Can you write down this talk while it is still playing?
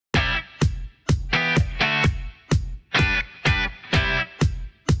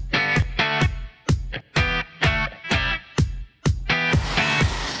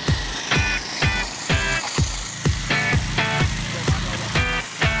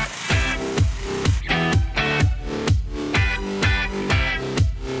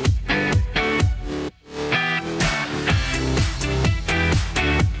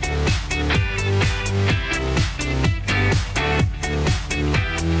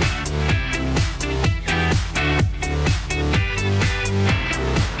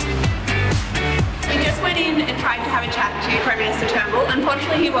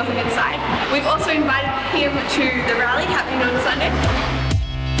We've also invited him to the rally happening on Sunday.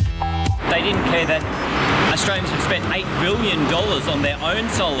 They didn't care that Australians have spent $8 billion on their own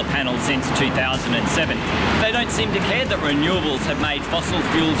solar panels since 2007. They don't seem to care that renewables have made fossil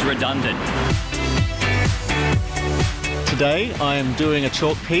fuels redundant. Today I am doing a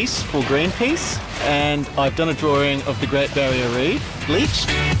chalk piece for Greenpeace, and I've done a drawing of the Great Barrier Reef bleached.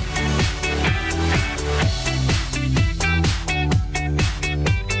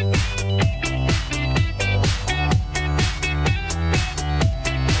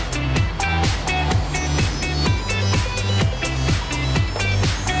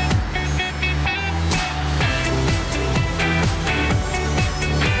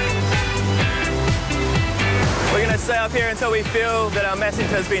 We're going to stay up here until we feel that our message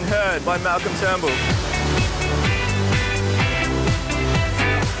has been heard by Malcolm Turnbull.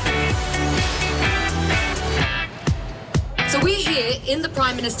 So we're here in the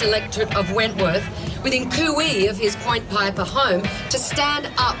Prime Minister electorate of Wentworth, within cooee of his Point Piper home, to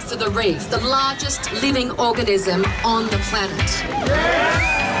stand up for the reef, the largest living organism on the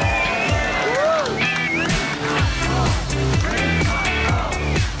planet.